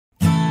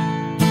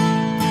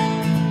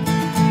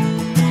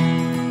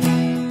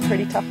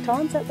tough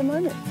times at the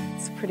moment.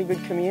 It's a pretty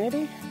good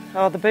community.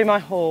 Oh, the Boomi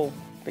Hall,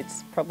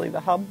 it's probably the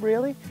hub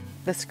really.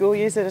 The school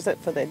uses it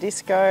for their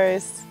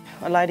discos.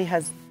 A lady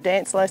has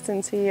dance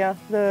lessons here.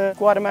 The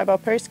Guatemala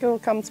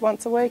preschool comes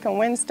once a week on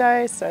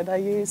Wednesdays, so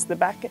they use the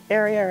back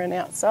area and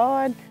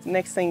outside. The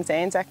next thing's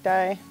Anzac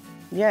Day.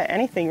 Yeah,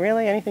 anything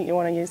really, anything you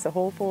want to use the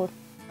hall for.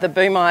 The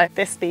Boomi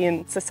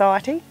Thespian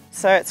Society,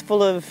 so it's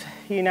full of,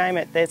 you name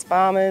it, there's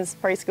farmers,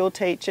 preschool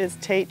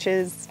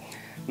teachers,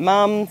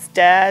 mums,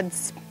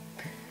 dads,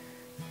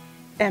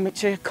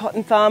 amateur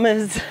cotton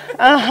farmers.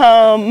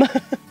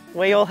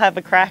 We all have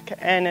a crack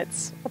and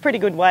it's a pretty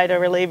good way to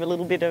relieve a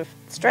little bit of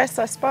stress,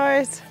 I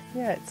suppose.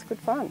 Yeah, it's good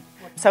fun.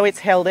 So it's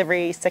held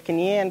every second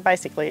year and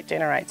basically it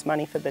generates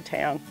money for the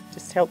town.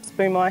 Just helps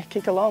Boomi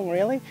kick along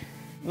really.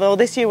 Well,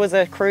 this year was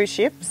a cruise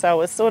ship, so it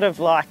was sort of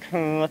like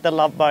the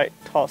love boat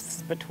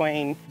toss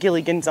between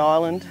Gilligan's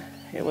Island.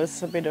 It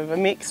was a bit of a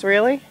mix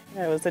really.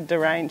 It was a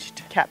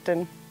deranged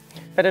captain,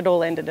 but it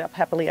all ended up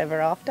happily ever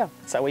after.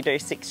 So we do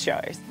 6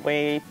 shows.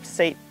 We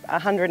seat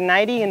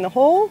 180 in the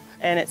hall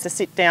and it's a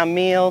sit-down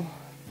meal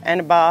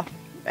and a bar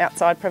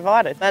outside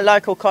provided. A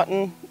local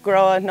cotton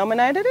grower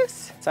nominated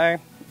us, so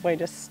we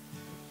just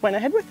went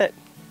ahead with it.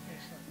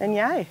 And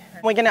yay.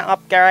 We're going to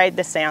upgrade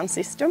the sound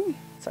system.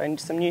 So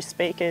some new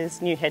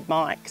speakers, new head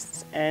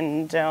mics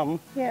and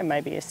yeah,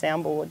 maybe a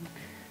soundboard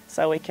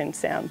so we can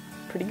sound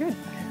pretty good.